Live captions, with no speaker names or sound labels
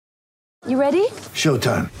You ready?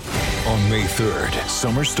 Showtime. On May 3rd,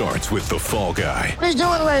 summer starts with The Fall Guy. Let's do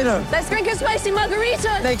it later. Let's drink a spicy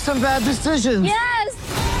margarita. Make some bad decisions. Yes!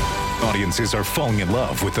 Audiences are falling in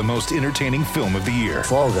love with the most entertaining film of the year.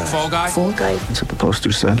 Fall Guy. Fall Guy? Fall Guy. That's what the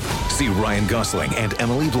poster said. See Ryan Gosling and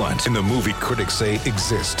Emily Blunt in the movie critics say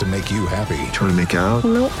exists to make you happy. Trying to make it out?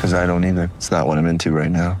 Nope. Because I don't either. It's not what I'm into right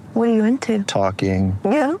now. What are you into? Talking.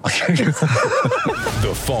 Yeah.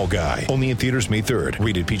 The Fall Guy. Only in theaters May 3rd.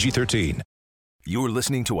 Rated PG-13. You're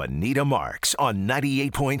listening to Anita Marks on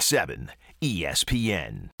 98.7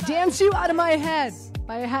 ESPN. Dance You Out of My Head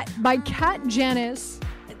by Kat Janis.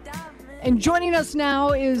 And joining us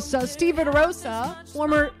now is Steve Verderosa,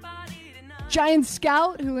 former Giants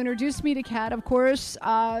scout who introduced me to Kat, of course,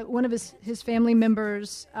 one of his family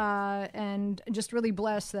members, and just really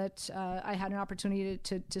blessed that I had an opportunity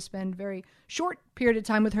to spend a very short period of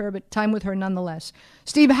time with her, but time with her nonetheless.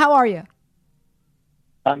 Steve, how are you?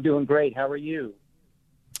 I'm doing great. How are you?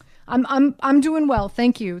 I'm doing well.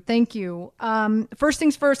 Thank you. First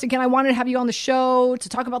things first, again, I wanted to have you on the show to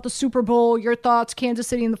talk about the Super Bowl, your thoughts, Kansas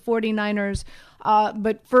City and the 49ers.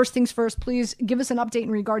 But first things first, please give us an update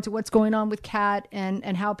in regard to what's going on with Kat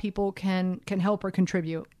and how people can help or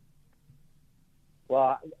contribute.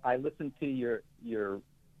 Well, I listened to your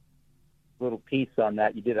little piece on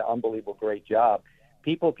that. You did an unbelievable great job.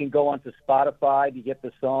 People can go onto Spotify to get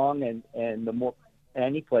the song and the more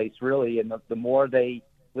any place really, and the more they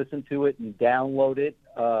listen to it and download it,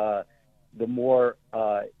 the more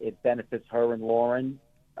it benefits her and Lauren,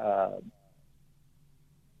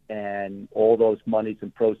 and all those monies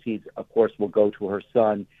and proceeds, of course, will go to her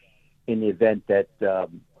son in the event that it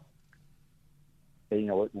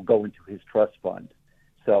will go into his trust fund.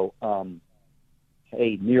 So,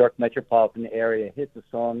 hey, New York metropolitan area, hit the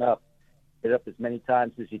song up, hit it up as many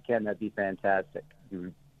times as you can. That'd be fantastic.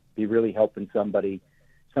 You'd be really helping somebody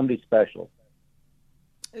special.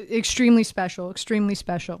 Extremely special.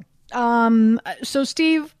 So,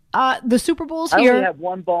 Steve, the Super Bowl's here. I only have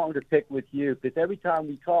one bone to pick with you because every time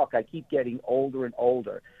we talk, I keep getting older and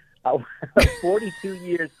older. 42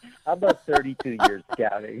 years. How about 32 years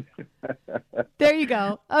scouting? There you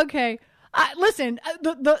go. Okay. Listen,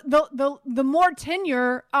 the more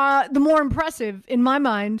tenure, the more impressive in my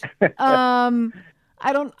mind.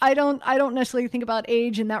 I don't necessarily think about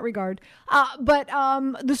age in that regard. But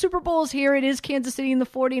the Super Bowl is here. It is Kansas City and the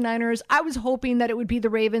 49ers. I was hoping that it would be the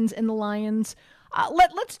Ravens and the Lions.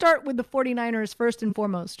 Let's start with the 49ers first and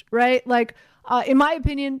foremost, right? Like, in my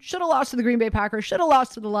opinion, should have lost to the Green Bay Packers, should have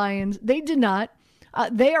lost to the Lions. They did not.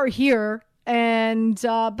 They are here.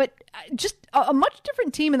 But just a much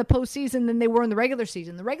different team in the postseason than they were in the regular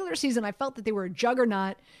season. The regular season, I felt that they were a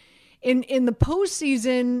juggernaut. In the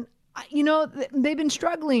postseason, they've been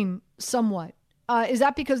struggling somewhat. Is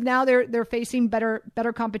that because now they're facing better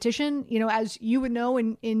competition? As you would know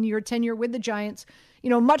in your tenure with the Giants,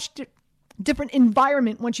 much different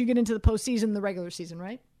environment once you get into the postseason than the regular season,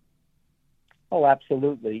 right? Oh,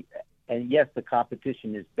 absolutely. And yes, the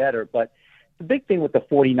competition is better. But the big thing with the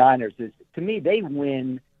 49ers is, to me, they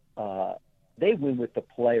win with the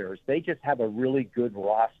players. They just have a really good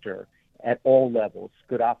roster at all levels.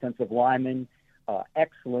 Good offensive linemen,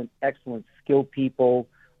 excellent skilled people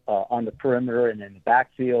on the perimeter and in the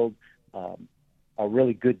backfield, a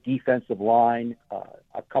really good defensive line,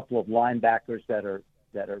 a couple of linebackers that are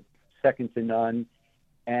second to none,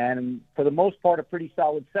 and for the most part, a pretty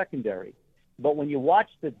solid secondary. But when you watch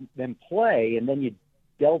them play and then you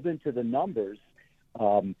delve into the numbers,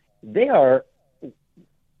 they are,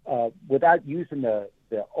 without using the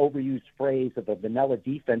overused phrase of a vanilla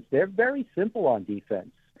defense, they're very simple on defense.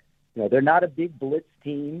 They're not a big blitz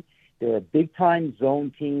team. They're a big-time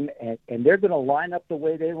zone team, and they're going to line up the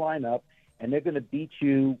way they line up, and they're going to beat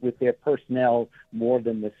you with their personnel more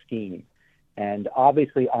than the scheme. And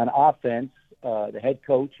obviously on offense, the head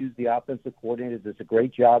coach, who's the offensive coordinator, does a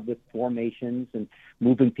great job with formations and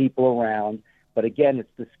moving people around. But again,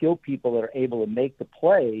 it's the skilled people that are able to make the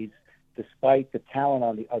plays despite the talent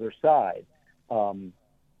on the other side.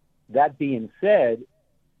 That being said,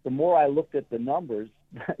 the more I looked at the numbers,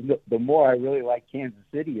 the more I really like Kansas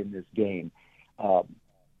City in this game.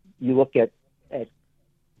 You look at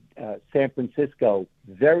San Francisco,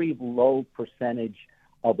 very low percentage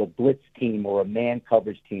of a blitz team or a man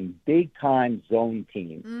coverage team, big-time zone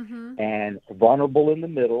team, and vulnerable in the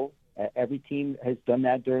middle. Every team has done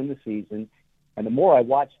that during the season. And the more I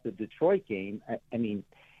watch the Detroit game, I mean,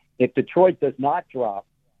 if Detroit does not drop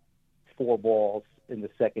 4 balls in the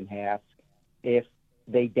second half, if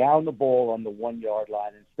they down the ball on the 1-yard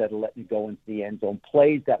line instead of letting it go into the end zone,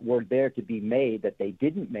 plays that were there to be made that they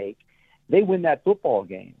didn't make, they win that football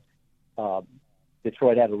game.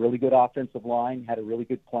 Detroit had a really good offensive line, had a really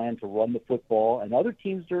good plan to run the football, and other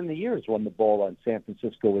teams during the years run the ball on San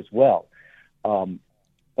Francisco as well.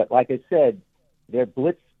 But like I said, their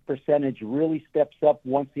blitz percentage really steps up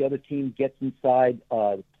once the other team gets inside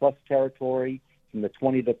plus territory from the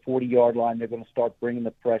 20 to 40-yard line. They're going to start bringing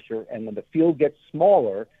the pressure, and when the field gets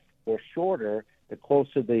smaller or shorter, the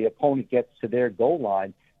closer the opponent gets to their goal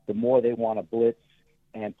line, the more they want to blitz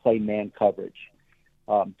and play man coverage.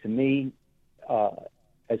 To me,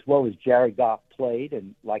 as well as Jared Goff played,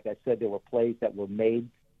 and like I said, there were plays that were made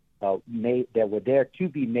that were there to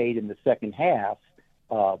be made in the second half.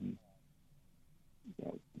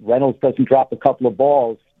 Reynolds doesn't drop a couple of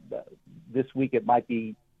balls this week. It might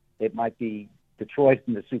be Detroit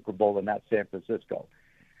in the Super Bowl and not San Francisco.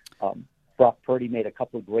 Brock Purdy made a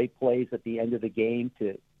couple of great plays at the end of the game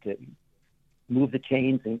to move the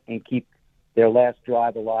chains and keep their last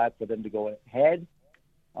drive alive for them to go ahead.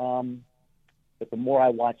 But the more I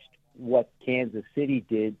watched what Kansas City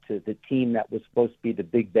did to the team that was supposed to be the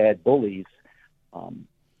big bad bullies,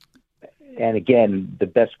 and again, the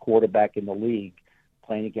best quarterback in the league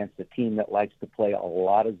playing against a team that likes to play a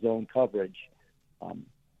lot of zone coverage,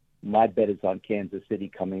 my bet is on Kansas City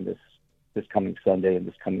coming this coming Sunday and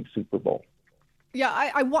this coming Super Bowl. Yeah,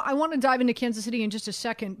 I want to dive into Kansas City in just a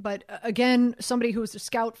second, but again, somebody who was a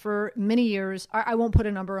scout for many years, I won't put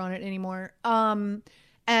a number on it anymore.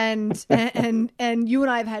 And you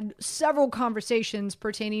and I have had several conversations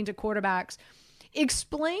pertaining to quarterbacks.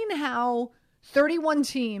 Explain how 31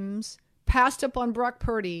 teams passed up on Brock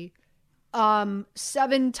Purdy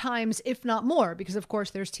 7 times, if not more, because of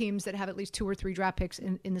course there's teams that have at least 2 or 3 draft picks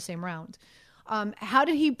in the same round. How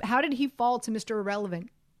did he fall to Mr. Irrelevant,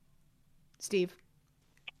 Steve?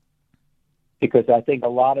 Because I think a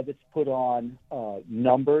lot of it's put on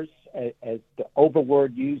numbers, as the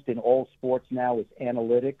overword used in all sports now is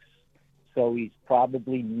analytics. So he's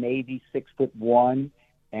probably maybe 6'1",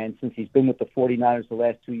 and since he's been with the 49ers the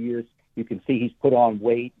last 2 years, you can see he's put on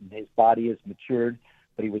weight and his body has matured.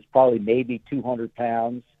 But he was probably maybe 200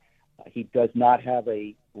 pounds. He does not have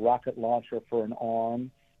a rocket launcher for an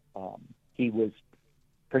arm. He was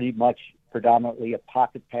pretty much predominantly a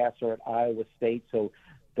pocket passer at Iowa State, so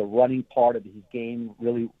the running part of his game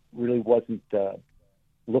really wasn't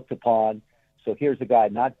looked upon. So here's a guy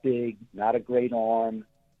not big, not a great arm.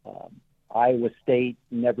 Iowa State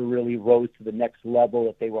never really rose to the next level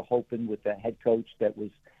that they were hoping with the head coach that was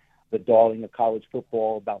the darling of college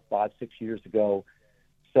football about 5-6 years ago.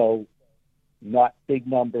 So not big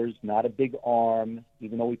numbers, not a big arm,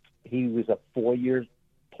 even though he was a 4-year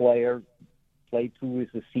player, played through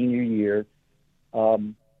his senior year.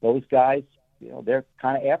 Those guys, they're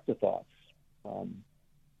kind of afterthoughts.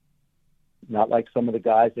 Not like some of the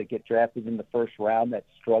guys that get drafted in the first round that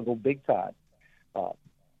struggle big time.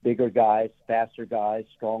 Bigger guys, faster guys,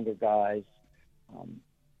 stronger guys.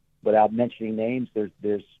 Without mentioning names,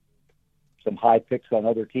 there's some high picks on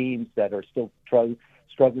other teams that are still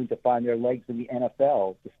struggling to find their legs in the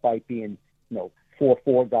NFL, despite being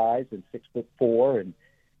 4'4" guys and 6'4" and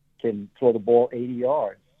can throw the ball 80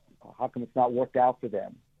 yards. How come it's not worked out for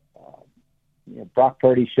them? Brock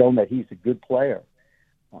Purdy's shown that he's a good player.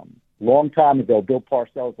 Long time ago, Bill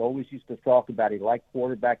Parcells always used to talk about he liked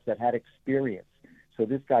quarterbacks that had experience. So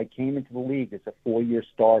this guy came into the league as a 4-year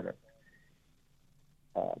starter.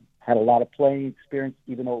 Had a lot of playing experience,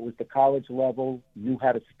 even though it was the college level, knew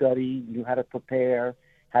how to study, knew how to prepare,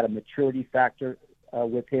 had a maturity factor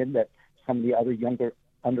with him that some of the other younger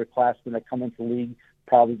underclassmen that come into the league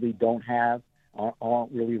probably don't have,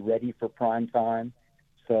 aren't really ready for prime time.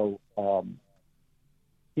 So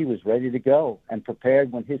he was ready to go and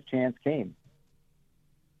prepared when his chance came.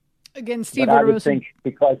 Again, Steve But I would Verderosa. think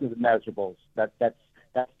because of the measurables, that's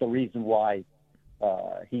the reason why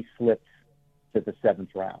he slipped to the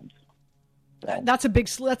 7th round. So, That's a big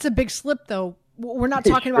slip, though. We're not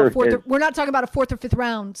talking sure about fourth. is. We're not talking about a 4th or 5th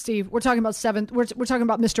round, Steve. We're talking about 7th. We're talking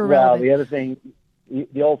about Mr. well, Irrelevant. the other thing,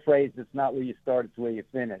 the old phrase, it's not where you start, it's where you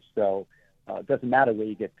finish. So it doesn't matter where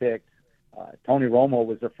you get picked. Tony Romo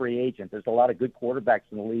was a free agent. There's a lot of good quarterbacks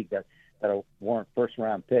in the league that weren't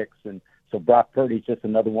first-round picks. And so Brock Purdy's just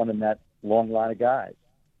another one in that long line of guys.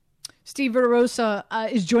 Steve Verderosa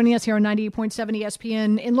is joining us here on 98.7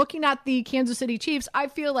 ESPN. In looking at the Kansas City Chiefs, I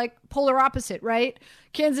feel like polar opposite, right?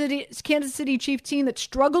 Kansas City Chiefs team that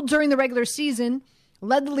struggled during the regular season,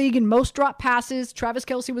 led the league in most drop passes. Travis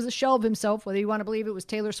Kelce was a shell of himself, whether you want to believe it was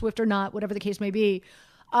Taylor Swift or not, whatever the case may be.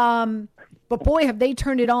 But boy, have they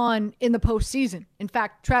turned it on in the postseason. In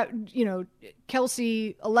fact,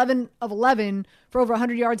 Kelce, 11 of 11 for over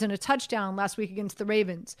 100 yards and a touchdown last week against the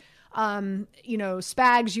Ravens.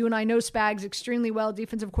 Spags, you and I know Spags extremely well,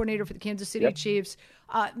 defensive coordinator for the Kansas City Chiefs,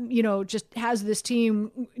 just has this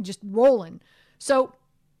team just rolling. So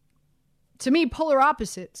to me, polar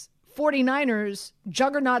opposites. 49ers,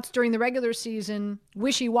 juggernauts during the regular season,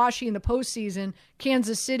 wishy-washy in the postseason.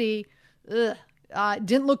 Kansas City,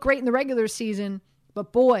 didn't look great in the regular season,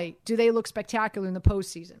 but boy, do they look spectacular in the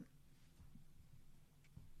postseason.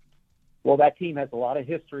 Well, that team has a lot of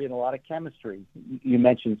history and a lot of chemistry. You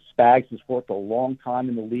mentioned Spags has worked a long time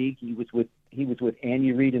in the league. He was with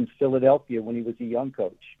Andy Reid in Philadelphia when he was a young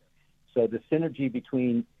coach. So the synergy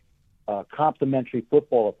between complementary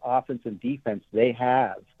football of offense and defense they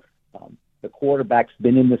have. The quarterback's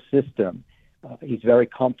been in the system. He's very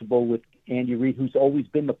comfortable with Andy Reid, who's always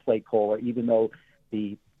been the play caller, even though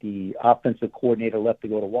the offensive coordinator left to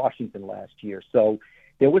go to Washington last year. So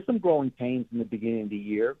there were some growing pains in the beginning of the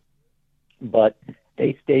year, but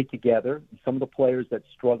they stayed together. Some of the players that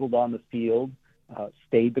struggled on the field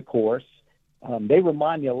stayed the course. They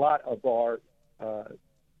remind me a lot of our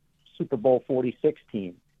Super Bowl 46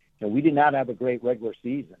 team. We did not have a great regular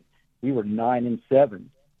season. We were 9-7.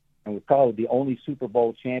 And we're probably the only Super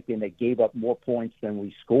Bowl champion that gave up more points than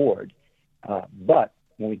we scored. But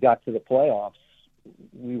when we got to the playoffs,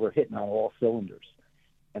 we were hitting on all cylinders.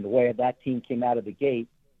 And the way that team came out of the gate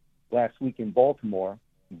last week in Baltimore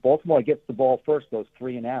gets the ball first, goes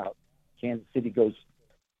 3 and out. Kansas City goes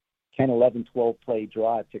 10, 11, 12 play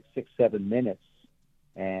drive, took 6-7 minutes.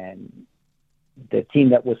 And the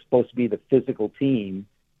team that was supposed to be the physical team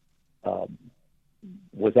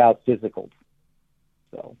was out physical.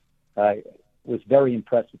 So I was very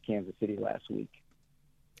impressed with Kansas City last week.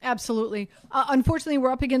 Absolutely. Unfortunately,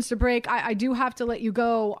 we're up against a break. I do have to let you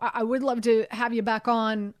go. I would love to have you back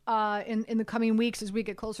on in the coming weeks as we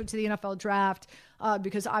get closer to the NFL draft,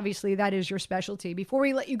 because obviously that is your specialty. Before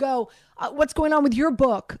we let you go, what's going on with your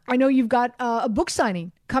book? I know you've got a book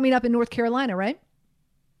signing coming up in North Carolina, right?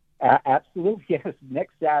 Absolutely, yes.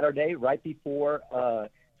 Next Saturday, right before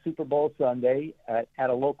Super Bowl Sunday, at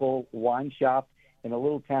a local wine shop in a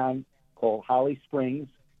little town called Holly Springs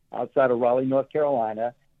outside of Raleigh, North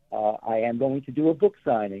Carolina. I am going to do a book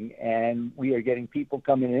signing, and we are getting people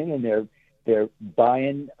coming in, and they're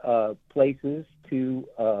buying places to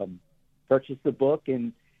purchase the book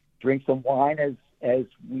and drink some wine as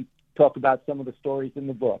we talk about some of the stories in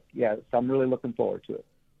the book. Yeah, so I'm really looking forward to it.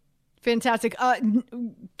 Fantastic.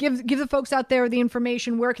 Give the folks out there the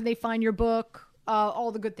information. Where can they find your book?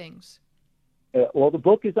 All the good things. Well, the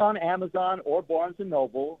book is on Amazon or Barnes &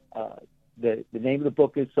 Noble. The name of the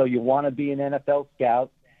book is So You Want to Be an NFL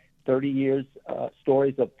Scout, 30 Years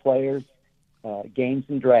Stories of Players, Games,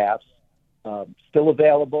 and Drafts. Still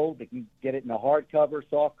available. They can get it in a hardcover,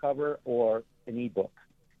 softcover, or an ebook.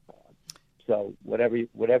 So whatever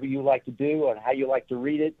you like to do and how you like to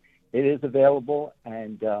read it, it is available.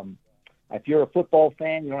 And if you're a football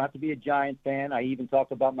fan, you don't have to be a Giant fan. I even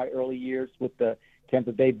talk about my early years with the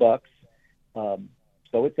Tampa Bay Bucks.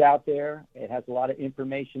 So it's out there. It has a lot of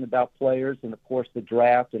information about players and, of course, the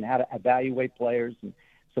draft and how to evaluate players and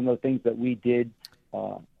some of the things that we did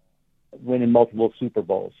winning multiple Super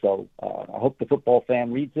Bowls. So I hope the football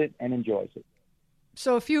fan reads it and enjoys it.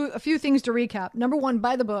 So a few things to recap. Number 1,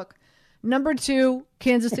 buy the book. Number 2,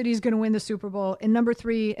 Kansas City is going to win the Super Bowl. And number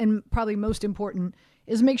 3, and probably most important,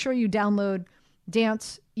 is make sure you download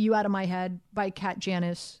Dance You Out of My Head by Kat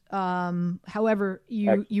Janis. However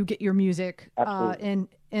you get your music. And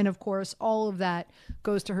of course, all of that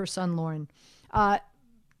goes to her son, Lauren.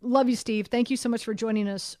 Love you, Steve. Thank you so much for joining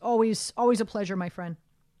us. Always a pleasure, my friend.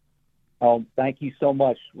 Oh, thank you so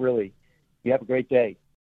much. Really. You have a great day.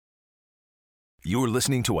 You're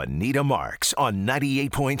listening to Anita Marks on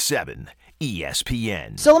 98.7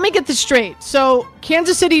 ESPN. So let me get this straight. So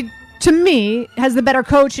Kansas City, to me, has the better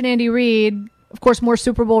coach in Andy Reid. Of course, more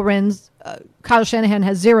Super Bowl wins. Kyle Shanahan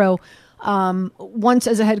has 0. Once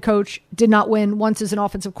as a head coach, did not win. Once as an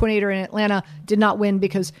offensive coordinator in Atlanta, did not win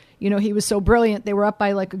because, he was so brilliant. They were up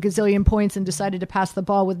by like a gazillion points and decided to pass the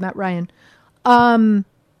ball with Matt Ryan.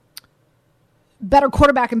 Better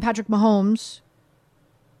quarterback in Patrick Mahomes,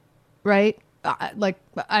 right?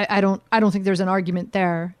 I don't think there's an argument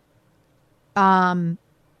there.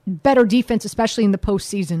 Better defense, especially in the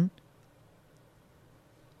postseason.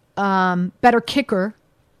 Better kicker.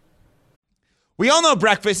 We all know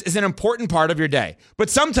breakfast is an important part of your day, but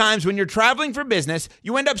sometimes when you're traveling for business,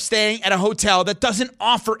 you end up staying at a hotel that doesn't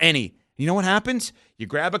offer any. You know what happens? You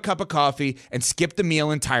grab a cup of coffee and skip the meal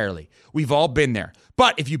entirely. We've all been there.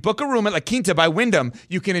 But if you book a room at La Quinta by Wyndham,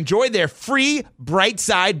 you can enjoy their free Bright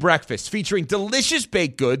Side breakfast featuring delicious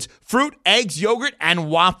baked goods, fruit, eggs, yogurt, and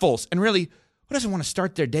waffles. And really, Who doesn't want to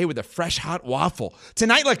start their day with a fresh, hot waffle?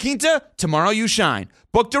 Tonight, La Quinta, tomorrow you shine.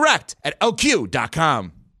 Book direct at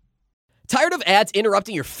lq.com. Tired of ads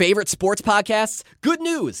interrupting your favorite sports podcasts? Good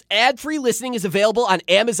news. Ad-free listening is available on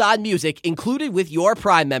Amazon Music, included with your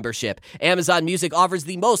Prime membership. Amazon Music offers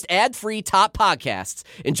the most ad-free top podcasts.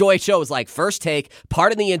 Enjoy shows like First Take,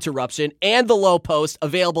 Pardon the Interruption, and The Low Post,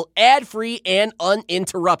 available ad-free and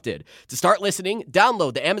uninterrupted. To start listening,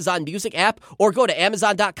 download the Amazon Music app or go to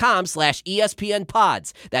amazon.com/ESPN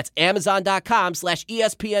Pods. That's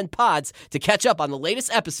amazon.com/ESPN Pods to catch up on the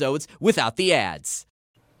latest episodes without the ads.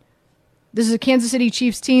 This is a Kansas City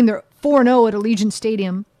Chiefs team. They're 4-0 at Allegiant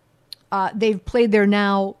Stadium. They've played there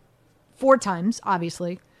now 4 times,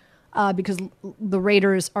 obviously, because the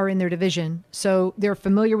Raiders are in their division. So they're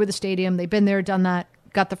familiar with the stadium. They've been there, done that,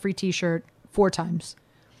 got the free T-shirt 4 times.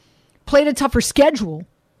 Played a tougher schedule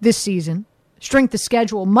this season. Strength of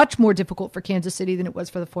schedule, much more difficult for Kansas City than it was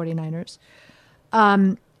for the 49ers.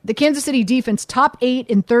 The Kansas City defense, top 8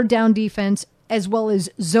 in third down defense, as well as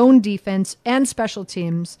zone defense and special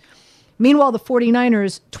teams. Meanwhile, the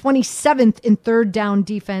 49ers, 27th in third down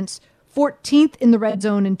defense, 14th in the red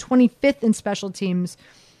zone, and 25th in special teams.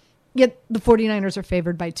 Yet the 49ers are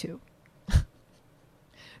favored by 2.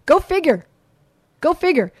 Go figure. Go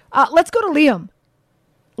figure. Let's go to Liam.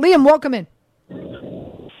 Liam, welcome in.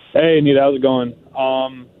 Hey, Anita, how's it going?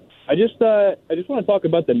 I just want to talk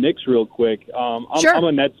about the Knicks real quick. Sure. I'm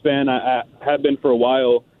a Nets fan. I have been for a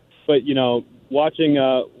while, but watching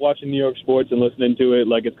New York sports and listening to it,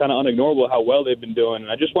 like, it's kind of unignorable how well they've been doing. And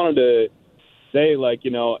I just wanted to say, like,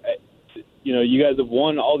 you guys have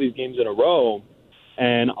won all these games in a row,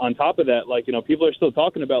 and on top of that, like, people are still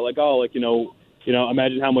talking about, like,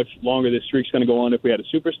 imagine how much longer this streak's going to go on if we had a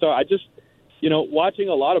superstar. I just, watching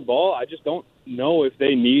a lot of ball, I just don't know if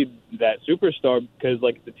they need that superstar because,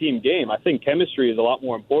 like, it's a team game. I think chemistry is a lot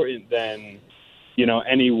more important than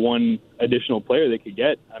any one additional player they could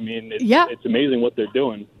get. I mean, it's amazing what they're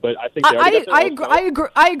doing. But I think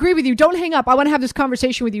I agree with you. Don't hang up. I want to have this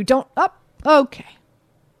conversation with you. Don't up. Okay.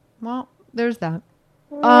 Well, there's that.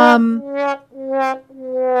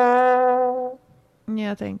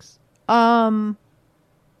 Yeah, thanks. So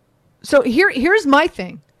here's my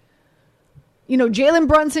thing. Jalen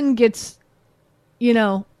Brunson gets,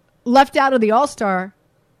 left out of the All-Star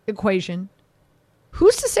equation.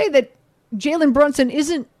 Who's to say that Jalen Brunson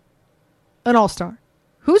isn't an all-star?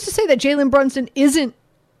 Who's to say that Jalen Brunson isn't,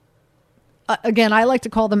 again, I like to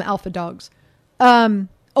call them alpha dogs, a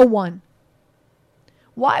 1?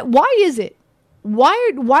 Why is it?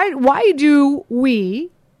 Why do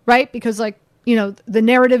we, right? Because, like, the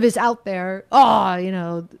narrative is out there.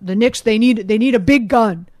 The Knicks, they need a big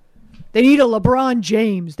gun. They need a LeBron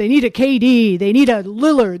James. They need a KD. They need a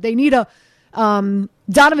Lillard. They need a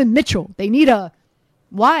Donovan Mitchell. They need a...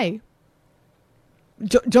 Why?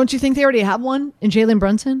 Don't you think they already have one in Jalen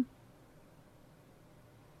Brunson?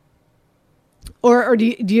 Or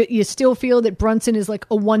do you still feel that Brunson is like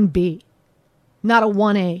a 1B, not a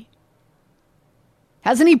 1A?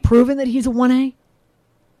 Hasn't he proven that he's a 1A?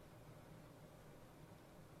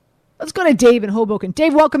 Let's go to Dave in Hoboken.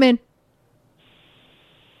 Dave, welcome in.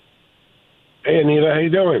 Hey, Anita, how you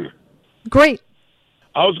doing? Great.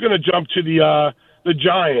 I was going to jump to the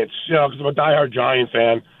Giants, because I'm a diehard Giant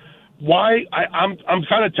fan. Why? I'm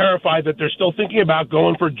kind of terrified that they're still thinking about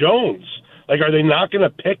going for Jones. Like, are they not going to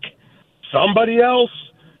pick somebody else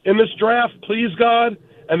in this draft, please, God,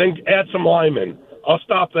 and then add some linemen? I'll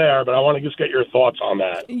stop there, but I want to just get your thoughts on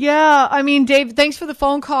that. Yeah, I mean, Dave, thanks for the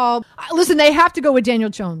phone call. Listen, they have to go with Daniel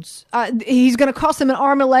Jones. He's going to cost them an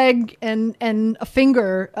arm, a leg, and a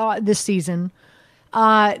finger this season.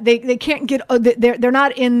 They can't get. They're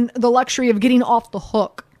not in the luxury of getting off the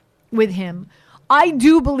hook with him. I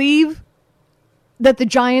do believe that the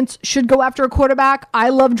Giants should go after a quarterback. I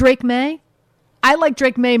love Drake May. I like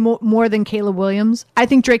Drake May more than Caleb Williams. I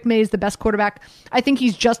think Drake May is the best quarterback. I think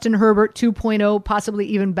he's Justin Herbert 2.0, possibly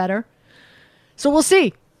even better. So we'll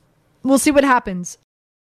see. We'll see what happens.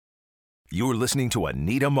 You're listening to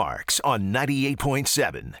Anita Marks on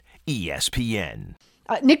 98.7 ESPN.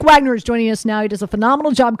 Nick Wagner is joining us now. He does a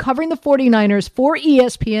phenomenal job covering the 49ers for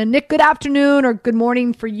ESPN. Nick, good afternoon or good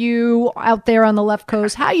morning for you out there on the left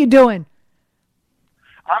coast. How you doing?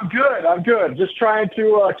 I'm good. Just trying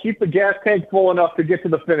to keep the gas tank full enough to get to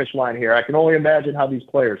the finish line here. I can only imagine how these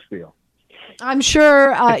players feel. I'm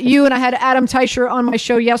sure you and I had Adam Teicher on my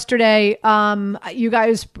show yesterday. You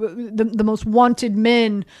guys, the most wanted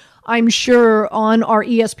men, I'm sure, on our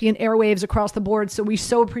ESPN airwaves across the board. So we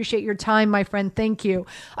so appreciate your time, my friend. Thank you.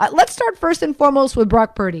 Let's start first and foremost with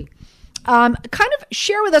Brock Purdy. Kind of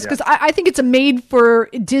share with us, because I think it's a made for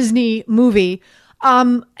Disney movie.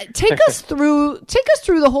 Take us through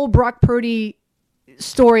the whole Brock Purdy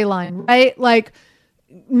storyline, right? Like,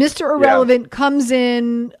 Mr. Irrelevant comes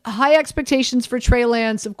in, high expectations for Trey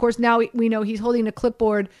Lance. Of course, now we know he's holding a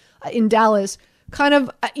clipboard in Dallas. Kind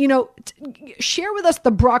of, share with us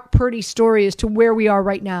the Brock Purdy story as to where we are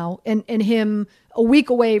right now and him a week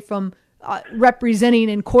away from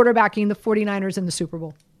representing and quarterbacking the 49ers in the Super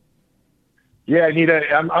Bowl. Yeah,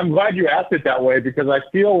 Anita, I'm glad you asked it that way because I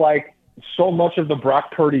feel like so much of the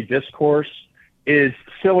Brock Purdy discourse is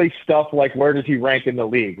silly stuff like where does he rank in the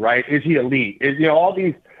league, right? Is he elite? Is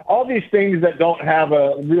all these things that don't have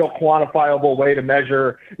a real quantifiable way to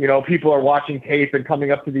measure. People are watching tape and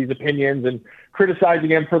coming up to these opinions and criticizing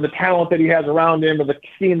him for the talent that he has around him or the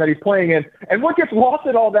scheme that he's playing in. And what gets lost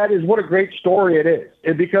in all that is what a great story it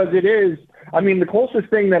is. Because it is, the closest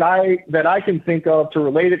thing that I can think of to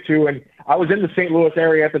relate it to, and I was in the St. Louis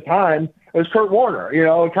area at the time, it was Kurt Warner,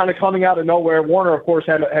 kind of coming out of nowhere. Warner, of course,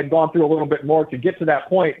 had gone through a little bit more to get to that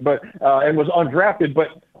point, but and was undrafted,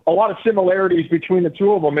 but a lot of similarities between the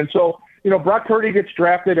two of them. And so, Brock Purdy gets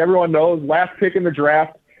drafted. Everyone knows, last pick in the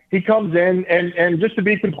draft. He comes in, and just to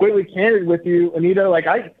be completely candid with you, Anita, like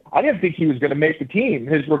I didn't think he was going to make the team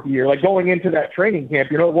his rookie year, like going into that training camp.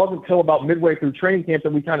 It wasn't until about midway through training camp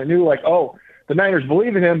that we kind of knew, like, oh, the Niners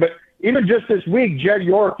believe in him. But even just this week, Jed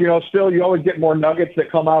York, still you always get more nuggets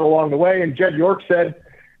that come out along the way. And Jed York said,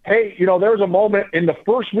 hey, there was a moment in the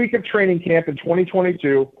first week of training camp in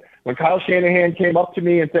 2022 when Kyle Shanahan came up to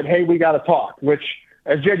me and said, hey, we got to talk, which,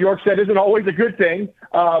 as Jed York said, isn't always a good thing.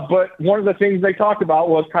 But one of the things they talked about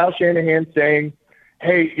was Kyle Shanahan saying,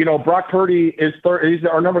 hey, Brock Purdy he's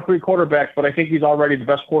our number 3 quarterback, but I think he's already the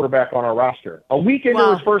best quarterback on our roster. A week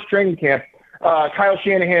into his first training camp, Kyle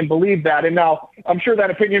Shanahan believed that. And now I'm sure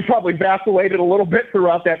that opinion probably vacillated a little bit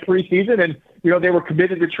throughout that preseason. And, they were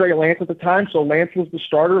committed to Trey Lance at the time. So Lance was the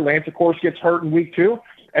starter. Lance, of course, gets hurt in week 2.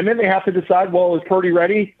 And then they have to decide, well, is Purdy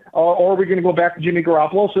ready or are we going to go back to Jimmy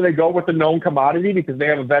Garoppolo? So they go with the known commodity because they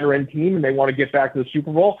have a veteran team and they want to get back to the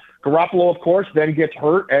Super Bowl. Garoppolo, of course, then gets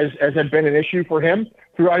hurt, as had been an issue for him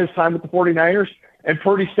throughout his time with the 49ers. And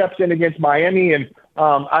Purdy steps in against Miami. And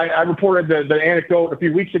I reported the anecdote a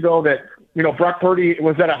few weeks ago that, Brock Purdy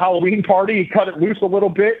was at a Halloween party. He cut it loose a little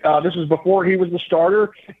bit. This was before he was the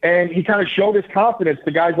starter. And he kind of showed his confidence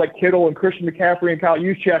to guys like Kittle and Christian McCaffrey and Kyle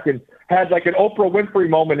Juszczyk, and had like an Oprah Winfrey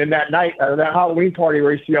moment in that night, that Halloween party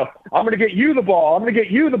where he's, I'm going to get you the ball. I'm going to get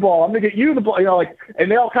you the ball. I'm going to get you the ball. And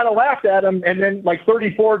they all kind of laughed at him. And then like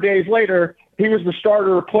 34 days later, he was the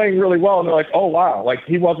starter playing really well. And they're like, oh, wow. Like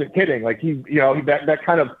he wasn't kidding. Like that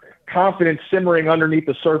kind of confidence simmering underneath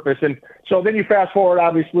the surface. And so then you fast forward,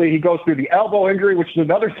 obviously, he goes through the elbow injury, which is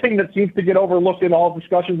another thing that seems to get overlooked in all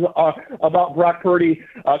discussions about Brock Purdy,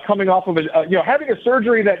 coming off of having a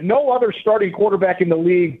surgery that no other starting quarterback in the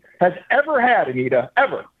league has ever had, Anita,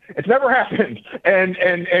 ever. It's never happened. And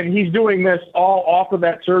he's doing this all off of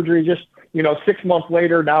that surgery just, 6 months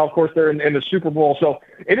later. Now, of course, they're in the Super Bowl. So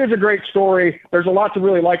it is a great story. There's a lot to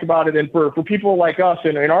really like about it. And for people like us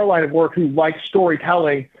in our line of work who like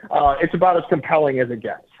storytelling, it's about as compelling as it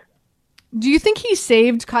gets. Do you think he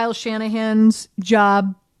saved Kyle Shanahan's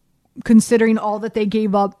job, considering all that they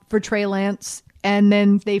gave up for Trey Lance, and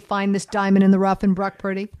then they find this diamond in the rough in Brock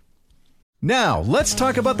Purdy? Now, let's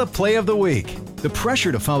talk about the play of the week. The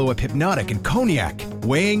pressure to follow up Hypnotic and Cognac,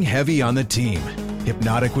 weighing heavy on the team.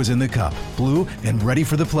 Hypnotic was in the cup, blue, and ready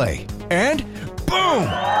for the play. And boom!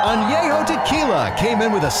 Añejo Tequila came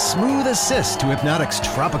in with a smooth assist to Hypnotic's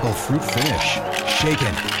tropical fruit finish.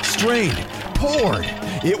 Shaken, strained, poured.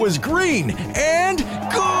 It was green and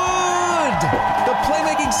good! The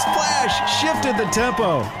playmaking splash shifted the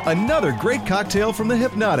tempo. Another great cocktail from the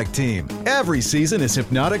Hypnotic team. Every season is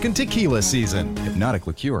Hypnotic and Tequila season. Hypnotic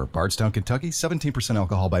Liqueur, Bardstown, Kentucky, 17%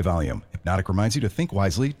 alcohol by volume. Hypnotic reminds you to think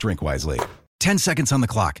wisely, drink wisely. 10 seconds on the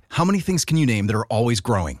clock. How many things can you name that are always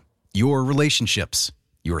growing? Your relationships,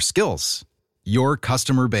 your skills, your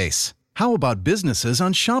customer base. How about businesses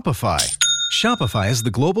on Shopify? Shopify is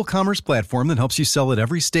the global commerce platform that helps you sell at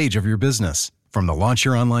every stage of your business. From the launch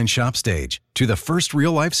your online shop stage, to the first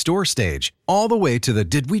real-life store stage, all the way to the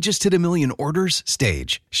did we just hit a million orders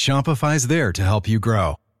stage. Shopify's there to help you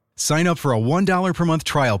grow. Sign up for a $1 per month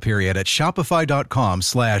trial period at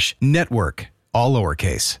shopify.com/network, all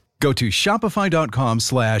lowercase. Go to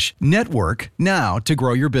shopify.com/network now to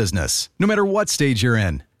grow your business, no matter what stage you're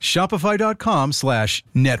in.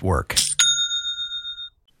 Shopify.com/network.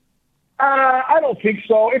 I don't think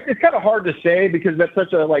so. It's kind of hard to say because that's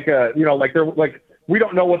such a we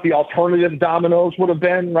don't know what the alternative dominoes would have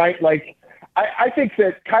been, right? Like I think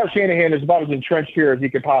that Kyle Shanahan is about as entrenched here as he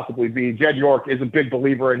could possibly be. Jed York is a big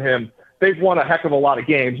believer in him. They've won a heck of a lot of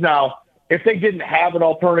games. Now, If they didn't have an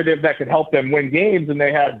alternative that could help them win games and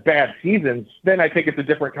they had bad seasons, then I think it's a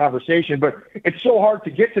different conversation. But it's so hard to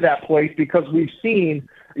get to that place because we've seen,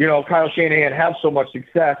 Kyle Shanahan have so much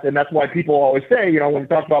success. And that's why people always say, when we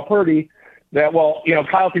talk about Purdy, that,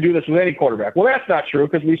 Kyle can do this with any quarterback. Well, that's not true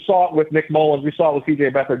because we saw it with Nick Mullins. We saw it with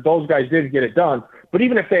C.J. Beathard. Those guys didn't get it done. But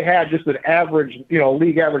even if they had just an average,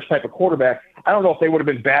 league average type of quarterback, I don't know if they would have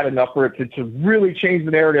been bad enough for it to really change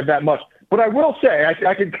the narrative that much. But I will say,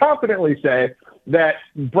 I can confidently say that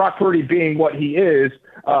Brock Purdy being what he is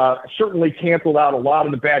certainly canceled out a lot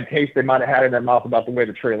of the bad taste they might have had in their mouth about the way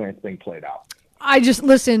the Trey Lance thing played out.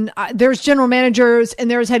 There's general managers and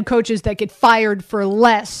there's head coaches that get fired for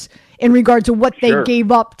less in regard to what they gave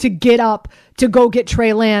up to go get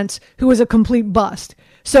Trey Lance, who was a complete bust.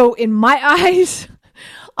 So in my eyes,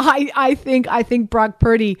 I think Brock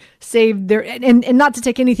Purdy saved their, and not to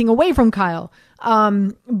take anything away from Kyle,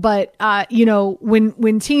 but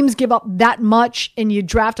when teams give up that much and you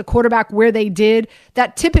draft a quarterback where they did,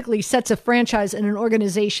 that typically sets a franchise and an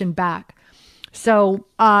organization back. So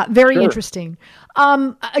very interesting.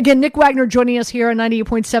 Again, Nick Wagner joining us here on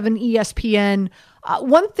 98.7 ESPN.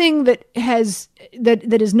 One thing that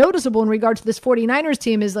is noticeable in regard to this 49ers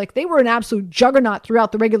team is they were an absolute juggernaut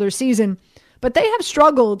throughout the regular season, but they have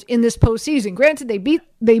struggled in this postseason. Granted, they beat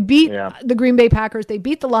the Green Bay Packers, they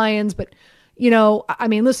beat the Lions, but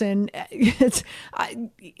listen, it's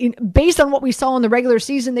based on what we saw in the regular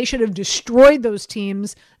season, they should have destroyed those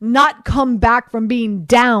teams, not come back from being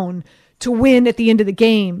down to win at the end of the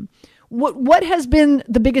game. What has been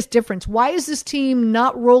the biggest difference? Why is this team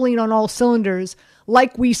not rolling on all cylinders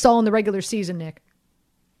like we saw in the regular season, Nick?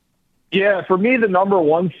 Yeah, for me, the number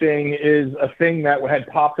one thing is a thing that had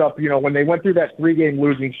popped up, when they went through that 3-game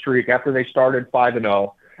losing streak after they started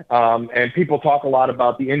 5-0. And people talk a lot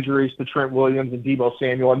about the injuries to Trent Williams and Deebo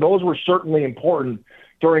Samuel, and those were certainly important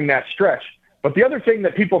during that stretch. But the other thing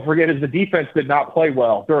that people forget is the defense did not play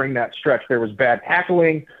well during that stretch. There was bad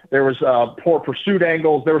tackling. There was poor pursuit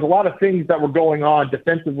angles. There was a lot of things that were going on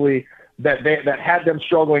defensively that had them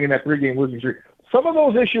struggling in that 3-game losing streak. Some of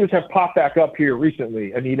those issues have popped back up here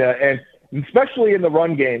recently, Anita, and especially in the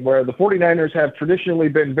run game where the 49ers have traditionally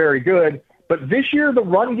been very good. But this year, the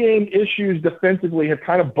run game issues defensively have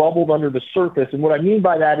kind of bubbled under the surface. And what I mean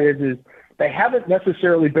by that is they haven't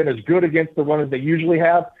necessarily been as good against the run as they usually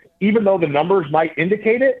have, even though the numbers might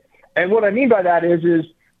indicate it. And what I mean by that is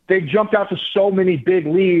they've jumped out to so many big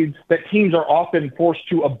leads that teams are often forced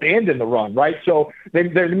to abandon the run, right? So they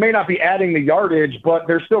may not be adding the yardage, but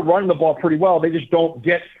they're still running the ball pretty well. They just don't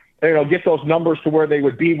get those numbers to where they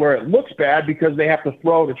would be where it looks bad because they have to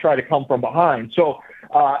throw to try to come from behind. So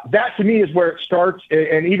that to me is where it starts.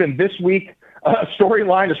 And even this week, a story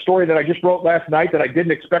that I just wrote last night that I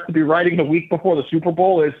didn't expect to be writing the week before the Super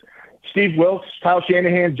Bowl is Steve Wilkes, Kyle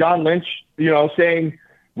Shanahan, John Lynch, saying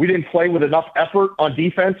we didn't play with enough effort on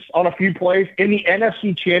defense on a few plays in the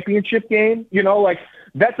NFC Championship game.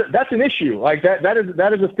 That's an issue.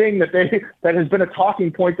 That is a thing that has been a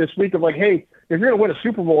talking point this week of hey, if you're going to win a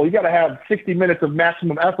Super Bowl, you got to have 60 minutes of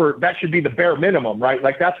maximum effort. That should be the bare minimum, right?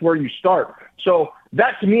 That's where you start. So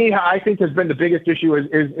that to me, I think has been the biggest issue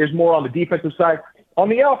is more on the defensive side. On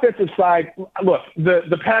the offensive side, look,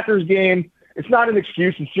 the Packers game, it's not an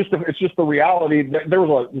excuse. It's just the reality. There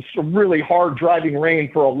was a really hard driving rain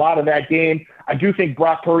for a lot of that game. I do think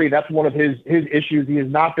Brock Purdy, that's one of his issues. He has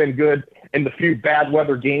not been good in the few bad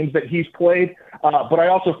weather games that he's played. But I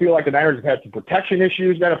also feel like the Niners have had some protection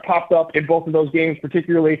issues that have popped up in both of those games,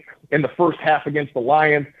 particularly in the first half against the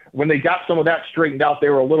Lions. When they got some of that straightened out, they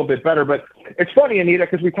were a little bit better. But it's funny, Anita,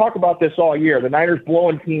 because we talk about this all year. The Niners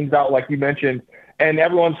blowing teams out, like you mentioned, and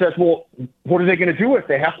everyone says, well, what are they going to do if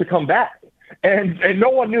they have to come back? And no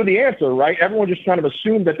one knew the answer, right? Everyone just kind of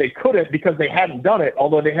assumed that they couldn't because they hadn't done it,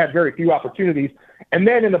 although they had very few opportunities. And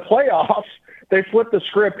then in the playoffs, they flipped the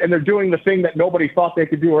script and they're doing the thing that nobody thought they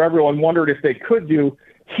could do or everyone wondered if they could do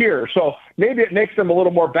here. So maybe it makes them a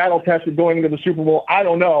little more battle-tested going into the Super Bowl. I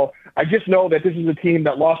don't know. I just know that this is a team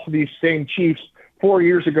that lost to these same Chiefs 4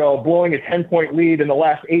 years ago, blowing a 10-point lead in the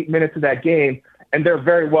last 8 minutes of that game. And they're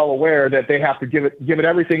very well aware that they have to give it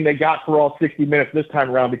everything they got for all 60 minutes this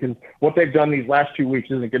time around because what they've done these last 2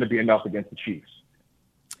 weeks isn't going to be enough against the Chiefs.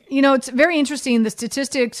 It's very interesting. The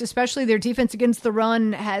statistics, especially their defense against the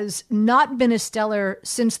run, has not been as stellar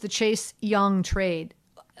since the Chase Young trade.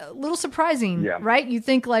 A little surprising, right? You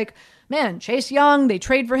think man, Chase Young, they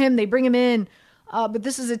trade for him, they bring him in. But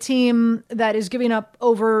this is a team that is giving up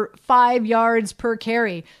over 5 yards per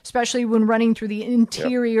carry, especially when running through the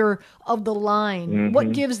interior of the line. Mm-hmm.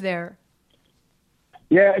 What gives there?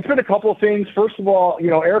 Yeah, it's been a couple of things. First of all,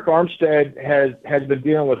 Eric Armstead has been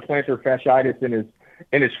dealing with plantar fasciitis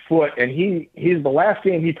in his foot. And he's the last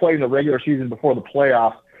game he played in the regular season before the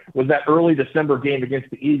playoffs was that early December game against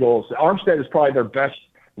the Eagles. Armstead is probably their best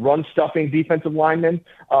run-stuffing defensive lineman.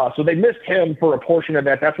 So they missed him for a portion of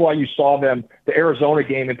that. That's why you saw them, the Arizona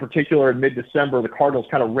game in particular in mid-December, the Cardinals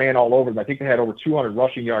kind of ran all over them. I think they had over 200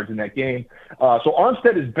 rushing yards in that game. So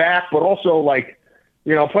Armstead is back, but also, like,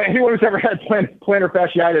 you know, anyone who's ever had plantar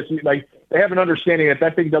fasciitis, like, they have an understanding that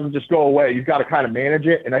that thing doesn't just go away. You've got to kind of manage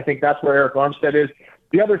it, and I think that's where Eric Armstead is.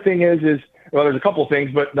 The other thing is well, there's a couple of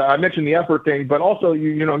things, but I mentioned the effort thing, but also,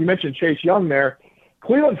 you mentioned Chase Young there.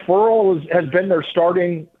 Cleveland Ferrell has been their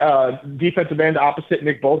starting defensive end opposite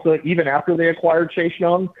Nick Bosa, even after they acquired Chase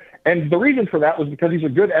Young. And the reason for that was because he's a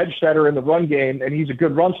good edge setter in the run game, and he's a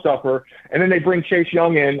good run stuffer. And then they bring Chase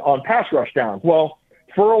Young in on pass rush downs. Well,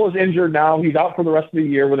 Ferrell is injured now. He's out for the rest of the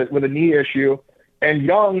year with a knee issue. And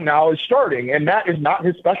Young now is starting, and that is not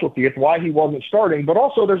his specialty. It's why he wasn't starting. But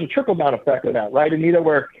also there's a trickle-down effect of that, right, Anita,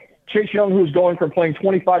 where Chase Young, who's going from playing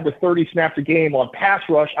 25 to 30 snaps a game on pass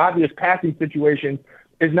rush, obvious passing situations,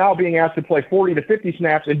 is now being asked to play 40 to 50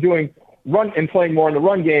 snaps and playing more in the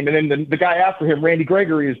run game. And then the guy after him, Randy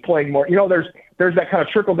Gregory, is playing more. You know, there's that kind of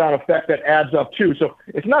trickle-down effect that adds up too. So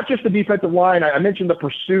it's not just the defensive line. I mentioned the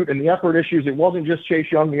pursuit and the effort issues. It wasn't just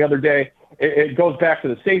Chase Young the other day. It goes back to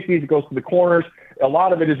the safeties. It goes to the corners. A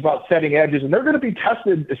lot of it is about setting edges, and they're going to be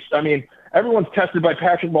tested. I mean, everyone's tested by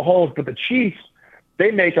Patrick Mahomes, but the Chiefs,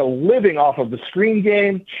 they make a living off of the screen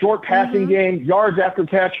game, short passing game, yards after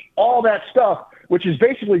catch, all that stuff, which is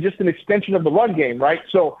basically just an extension of the run game, right?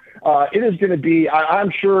 So it is going to be,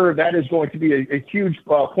 I'm sure that is going to be a huge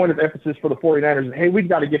point of emphasis for the 49ers. And, hey, we've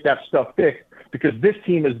got to get that stuff fixed because this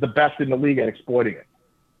team is the best in the league at exploiting it.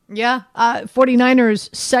 Yeah,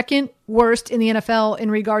 49ers second worst in the NFL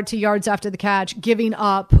in regard to yards after the catch, giving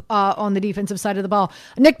up on the defensive side of the ball.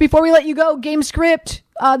 Nick, before we let you go, game script.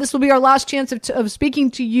 This will be our last chance of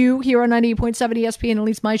speaking to you here on 98.7 ESPN, at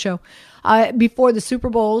least my show, before the Super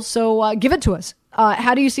Bowl. So give it to us.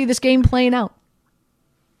 How do you see this game playing out?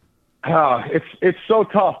 It's so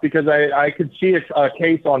tough because I could see a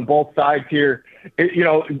case on both sides here.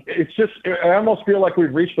 It's just, I almost feel like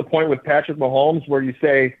we've reached the point with Patrick Mahomes where you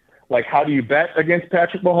say, like, how do you bet against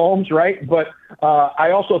Patrick Mahomes, right? But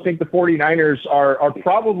I also think the 49ers are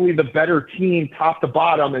probably the better team top to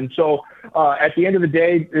bottom. And so at the end of the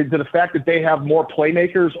day, the fact that they have more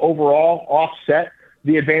playmakers overall offset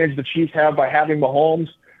the advantage the Chiefs have by having Mahomes,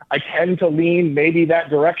 I tend to lean maybe that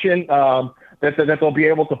direction, that they'll be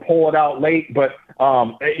able to pull it out late. But,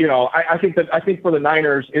 I think for the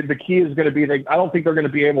Niners, the key is going to be, I don't think they're going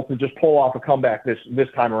to be able to just pull off a comeback this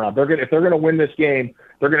time around. If they're going to win this game,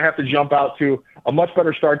 they're going to have to jump out to a much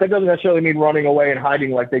better start. That doesn't necessarily mean running away and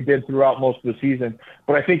hiding like they did throughout most of the season,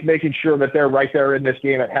 but I think making sure that they're right there in this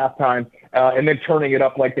game at halftime and then turning it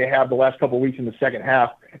up like they have the last couple of weeks in the second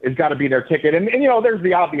half has got to be their ticket. And there's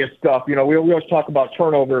the obvious stuff. We always talk about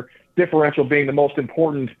turnover differential being the most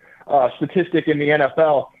important statistic in the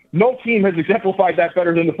NFL. No team has exemplified that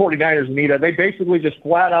better than the 49ers, Anita. They basically just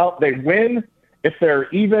flat out, they win if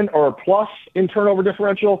they're even or plus in turnover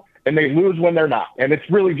differential, and they lose when they're not. And it's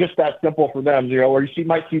really just that simple for them, where you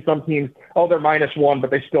might see some teams, they're -1,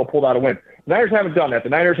 but they still pulled out a win. The Niners haven't done that. The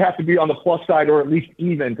Niners have to be on the plus side or at least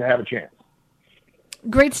even to have a chance.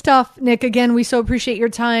 Great stuff, Nick. Again, we so appreciate your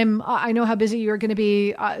time. I know how busy you're going to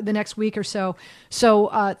be the next week or so.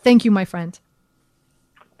 So thank you, my friend.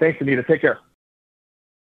 Thanks, Anita. Take care.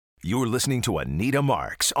 You're listening to Anita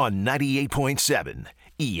Marks on 98.7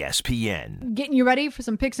 ESPN. Getting you ready for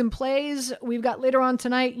some picks and plays. We've got later on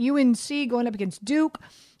tonight UNC going up against Duke.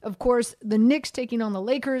 Of course, the Knicks taking on the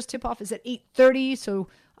Lakers. Tip-off is at 8:30, so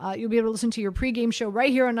you'll be able to listen to your pregame show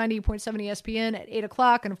right here on 98.7 ESPN at 8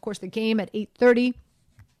 o'clock, and, of course, the game at 8:30.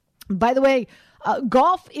 By the way,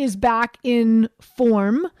 golf is back in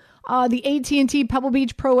form. The AT&T Pebble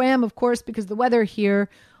Beach Pro-Am, of course, because the weather here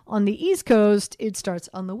on the East Coast, it starts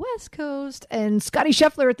on the West Coast. And Scotty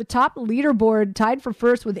Scheffler at the top leaderboard, tied for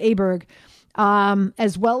first with Aberg,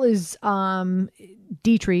 as well as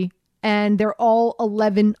Dietrich. And they're all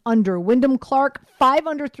 11 under. Wyndham Clark, 5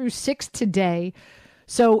 under through 6 today.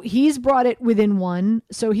 So he's brought it within 1.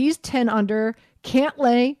 So he's 10 under.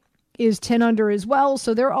 Cantlay is 10 under as well.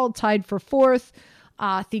 So they're all tied for fourth.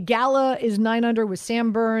 Thigala is 9 under with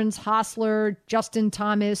Sam Burns, Hostler, Justin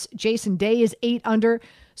Thomas. Jason Day is 8 under.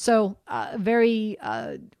 So very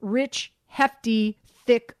rich, hefty,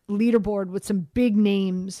 thick leaderboard with some big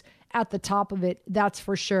names at the top of it. That's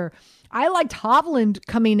for sure. I liked Hovland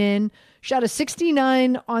coming in. Shot a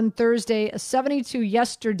 69 on Thursday, a 72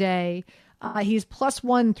 yesterday. He's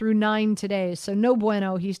 +1 through 9 today. So no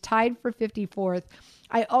bueno. He's tied for 54th.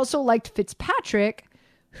 I also liked Fitzpatrick,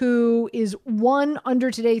 who is 1 under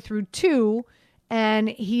today through 2, and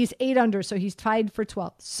he's 8 under, so he's tied for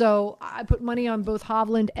 12th. So I put money on both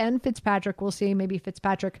Hovland and Fitzpatrick. We'll see. Maybe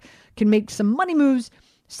Fitzpatrick can make some money moves.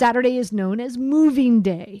 Saturday is known as moving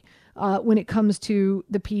day when it comes to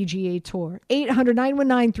the PGA Tour.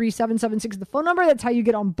 800-919-3776 is the phone number. That's how you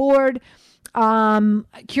get on board.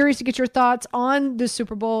 Curious to get your thoughts on the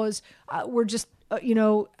Super Bowl. We're just,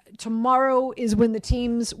 tomorrow is when the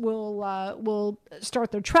teams will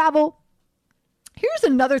start their travel. Here's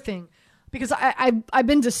another thing, because I've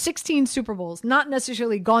been to 16 Super Bowls, not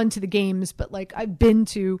necessarily gone to the games, but like I've been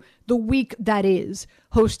to the week that is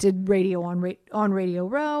hosted radio on Radio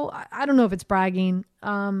Row. I don't know if it's bragging.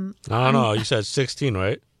 I don't know. You said 16,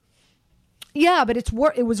 right? Yeah, but it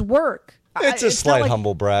was work. It's a slight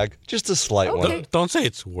humble brag. Just a slight one. Don't say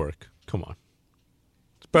it's work. Come on.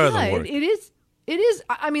 It's better than work. It is.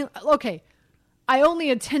 I mean, okay. I only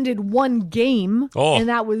attended one game, and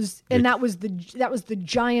that was the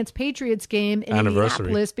Giants Patriots game in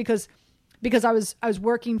Indianapolis because I was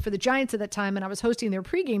working for the Giants at that time, and I was hosting their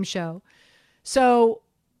pregame show. So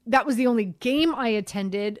that was the only game I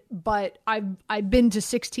attended, but I've been to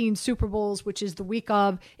 16 Super Bowls, which is the week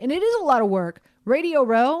of, and it is a lot of work. Radio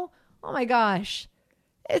Row, oh my gosh,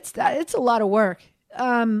 it's a lot of work.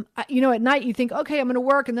 At night you think, okay, I'm going to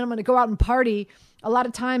work and then I'm going to go out and party. A lot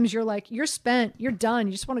of times you're spent, you're done.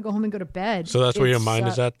 You just want to go home and go to bed. So that's where your mind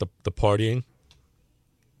is at, the partying?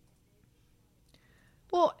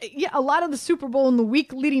 Well, yeah, a lot of the Super Bowl and the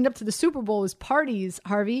week leading up to the Super Bowl is parties,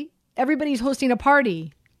 Harvey. Everybody's hosting a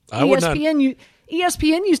party. ESPN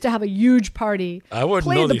used to have a huge party. I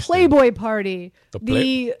wouldn't know the these Playboy things. party.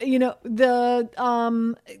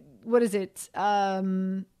 What is it?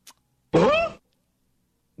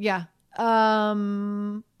 Yeah.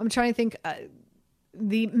 I'm trying to think.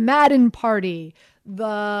 The Madden party.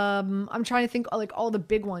 I'm trying to think like all the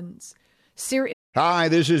big ones. Hi,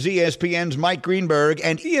 this is ESPN's Mike Greenberg,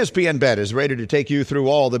 and ESPN Bet is ready to take you through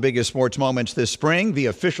all the biggest sports moments this spring. The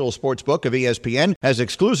official sports book of ESPN has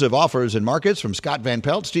exclusive offers and markets from Scott Van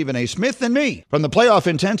Pelt, Stephen A. Smith, and me. From the playoff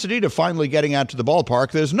intensity to finally getting out to the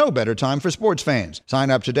ballpark, there's no better time for sports fans. Sign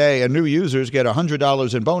up today, and new users get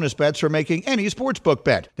 $100 in bonus bets for making any sportsbook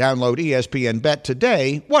bet. Download ESPN Bet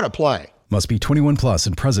today. What a play. Must be 21 plus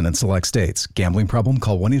and present in select states. Gambling problem?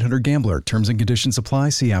 Call 1-800-GAMBLER. Terms and conditions apply.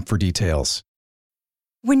 See app for details.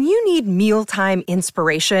 When you need mealtime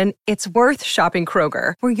inspiration, it's worth shopping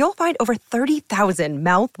Kroger, where you'll find over 30,000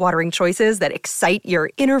 mouth-watering choices that excite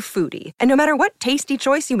your inner foodie. And no matter what tasty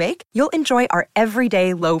choice you make, you'll enjoy our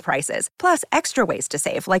everyday low prices, plus extra ways to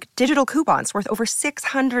save, like digital coupons worth over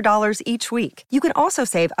 $600 each week. You can also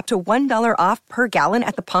save up to $1 off per gallon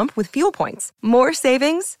at the pump with fuel points. More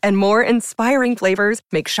savings and more inspiring flavors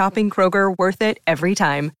make shopping Kroger worth it every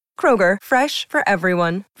time. Kroger, fresh for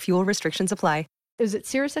everyone. Fuel restrictions apply. Is it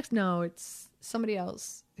SiriusX? No, it's somebody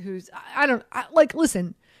else who's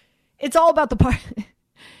listen, it's all about the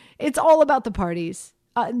it's all about the parties.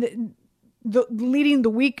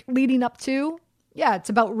 The week leading up to, it's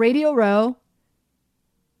about Radio Row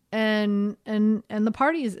and the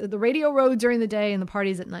parties, the Radio Row during the day and the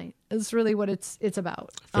parties at night. It's really what it's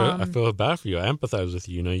about. I feel bad for you. I empathize with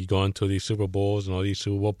you. You go into these Super Bowls and all these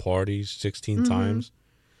Super Bowl parties 16 times.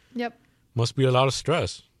 Yep. Must be a lot of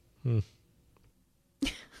stress.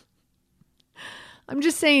 I'm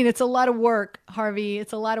just saying it's a lot of work, Harvey.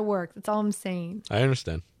 It's a lot of work. That's all I'm saying. I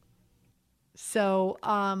understand. So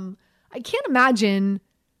I can't imagine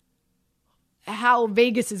how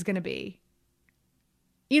Vegas is going to be.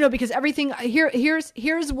 Because everything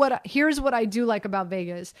here's what I do like about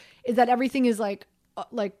Vegas is that everything is like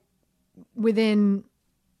within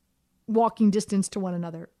walking distance to one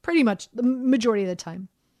another, pretty much the majority of the time.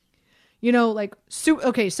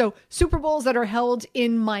 So Super Bowls that are held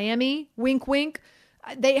in Miami, wink, wink,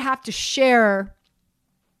 they have to share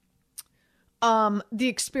the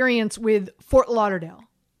experience with Fort Lauderdale.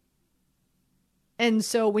 And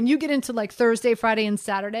so when you get into like Thursday, Friday, and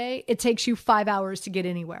Saturday, it takes you 5 hours to get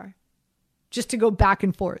anywhere just to go back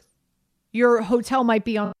and forth. Your hotel might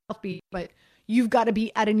be on South Beach, but you've got to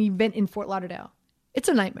be at an event in Fort Lauderdale. It's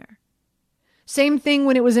a nightmare. Same thing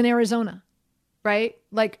when it was in Arizona. Right?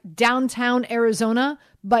 Like downtown Arizona,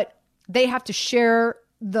 but they have to share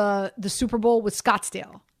the Super Bowl with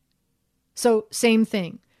Scottsdale. So same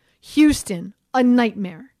thing. Houston, a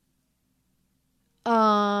nightmare.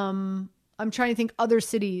 I'm trying to think other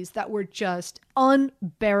cities that were just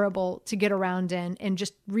unbearable to get around in and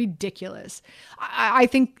just ridiculous. I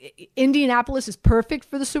think Indianapolis is perfect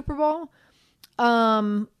for the Super Bowl.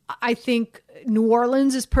 I think New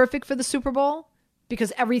Orleans is perfect for the Super Bowl,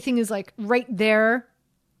 because everything is like right there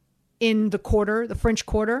in the French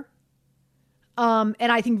Quarter. And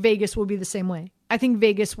I think Vegas will be the same way. I think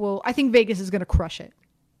Vegas is going to crush it.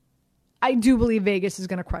 I do believe Vegas is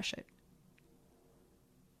going to crush it.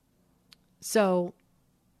 So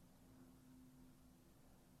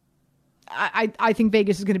I think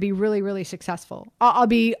Vegas is going to be really, really successful. I'll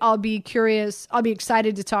be curious. I'll be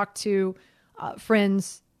excited to talk to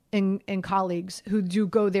friends and colleagues who do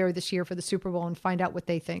go there this year for the Super Bowl and find out what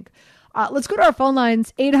they think. Let's go to our phone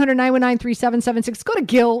lines, 800-919-3776. Go to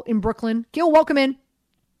Gil in Brooklyn. Gil, welcome in.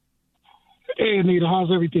 Hey, Anita,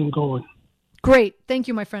 how's everything going? Great. Thank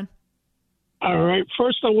you, my friend. All right.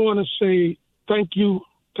 First, I want to say thank you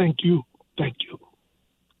for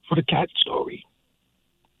the cat story.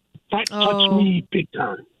 That touched me big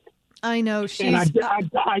time. I know. And I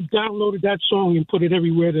downloaded that song and put it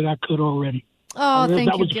everywhere that I could already. Oh, thank you,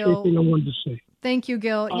 That was the Gil. first thing I wanted to say. Thank you,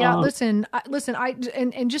 Gil. Yeah, listen.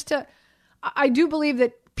 I do believe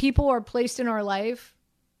that people are placed in our life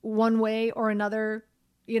one way or another,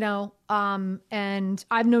 and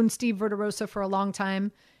I've known Steve Verderosa for a long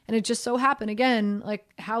time, and it just so happened again, like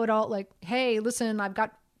how it all, like, hey, listen, I've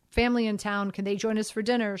got family in town. Can they join us for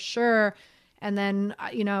dinner? Sure. And then,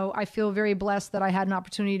 I feel very blessed that I had an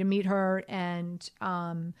opportunity to meet her and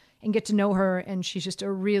get to know her. And she's just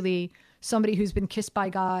somebody who's been kissed by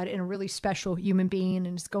God and a really special human being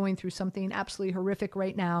and is going through something absolutely horrific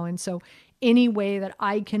right now. And so any way that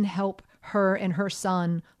I can help her and her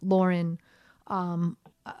son, Lauren, I'm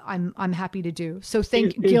happy to do. So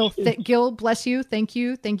Gil, Gil, bless you. Thank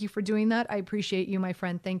you. Thank you for doing that. I appreciate you, my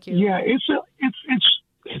friend. Thank you. Yeah, it's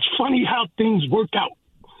funny how things work out.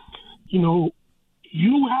 You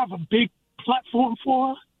have a big platform for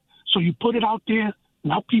her, so you put it out there.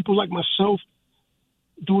 Now people like myself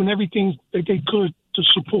doing everything that they could to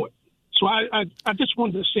support. So I just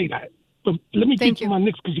wanted to say that. But let me get to my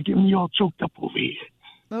Knicks because you're getting me all choked up over here.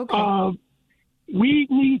 Okay. We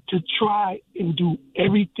need to try and do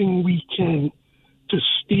everything we can to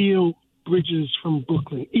steal Bridges from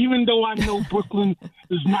Brooklyn. Even though I know Brooklyn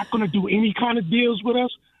is not going to do any kind of deals with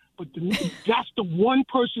us, but that's the one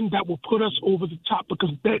person that will put us over the top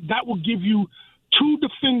because that will give you two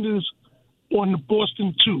defenders on the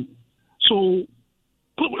Boston 2. So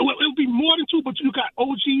it'll be more than two, but you got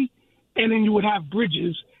OG, and then you would have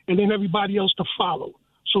Bridges, and then everybody else to follow.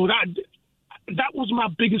 So that was my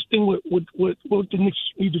biggest thing with what the Knicks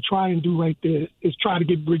need to try and do right there is try to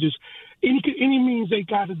get Bridges. Any means they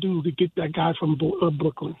got to do to get that guy from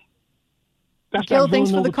Brooklyn. That's Gil,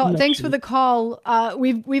 thanks for the call. Thanks for the call.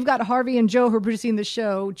 We've got Harvey and Joe who are producing the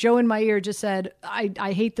show. Joe in my ear just said,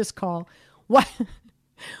 "I hate this call." Why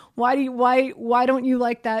don't you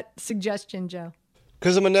like that suggestion, Joe?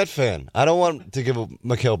 Because I'm a Net fan. I don't want to give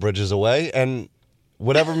Mikal Bridges away, and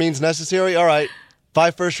whatever means necessary. All right,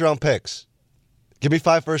 5 first-round picks. Give me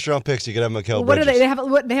 5 first-round picks. You can have Mikal Bridges. What are they? They have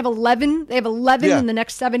 11. They have 11 in the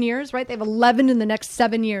next 7 years, right? They have 11 in the next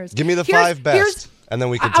 7 years. Give me the 5 best, and then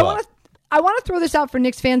we can talk. I want to throw this out for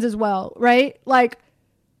Knicks fans as well, right? Like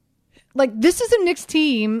this is a Knicks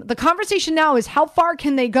team. The conversation now is how far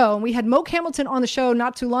can they go? And we had Moke Hamilton on the show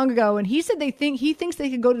not too long ago, and he said he thinks they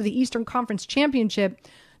could go to the Eastern Conference Championship,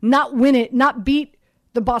 not win it, not beat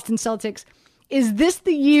the Boston Celtics. Is this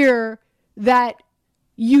the year that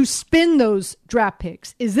you spin those draft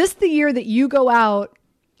picks? Is this the year that you go out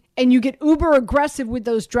and you get uber aggressive with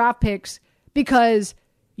those draft picks because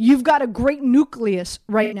you've got a great nucleus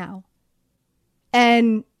right now?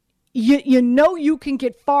 And you know you can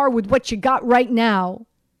get far with what you got right now.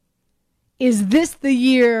 Is this the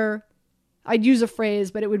year, I'd use a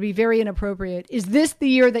phrase, but it would be very inappropriate. Is this the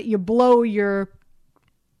year that you blow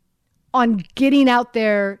on getting out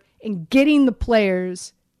there and getting the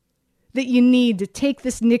players that you need to take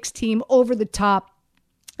this Knicks team over the top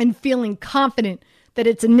and feeling confident that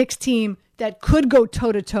it's a Knicks team that could go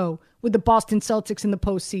toe-to-toe with the Boston Celtics in the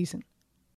postseason?